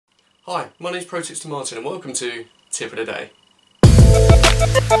Hi, my name's ProTipster Martin and welcome to Tip of the Day.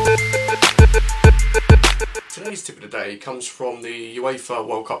 Today's Tip of the Day comes from the UEFA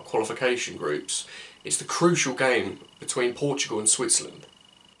World Cup Qualification groups. It's the crucial game between Portugal and Switzerland.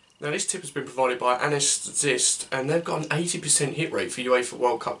 Now this tip has been provided by Zist and they've got an 80% hit rate for UEFA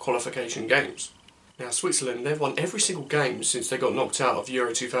World Cup Qualification games. Now Switzerland, they've won every single game since they got knocked out of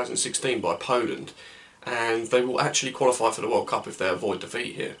Euro 2016 by Poland, and they will actually qualify for the World Cup if they avoid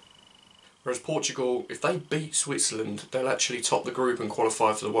defeat here. Whereas Portugal, if they beat Switzerland, they'll actually top the group and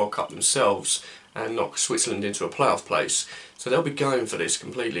qualify for the World Cup themselves and knock Switzerland into a playoff place. So they'll be going for this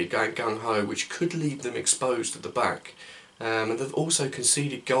completely, going gung-ho, which could leave them exposed at the back. And they've also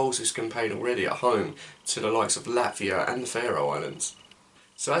conceded goals this campaign already at home to the likes of Latvia and the Faroe Islands.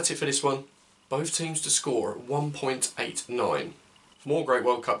 So that's it for this one. Both teams to score at 1.89. For more great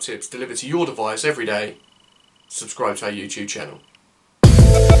World Cup tips delivered to your device every day, subscribe to our YouTube channel.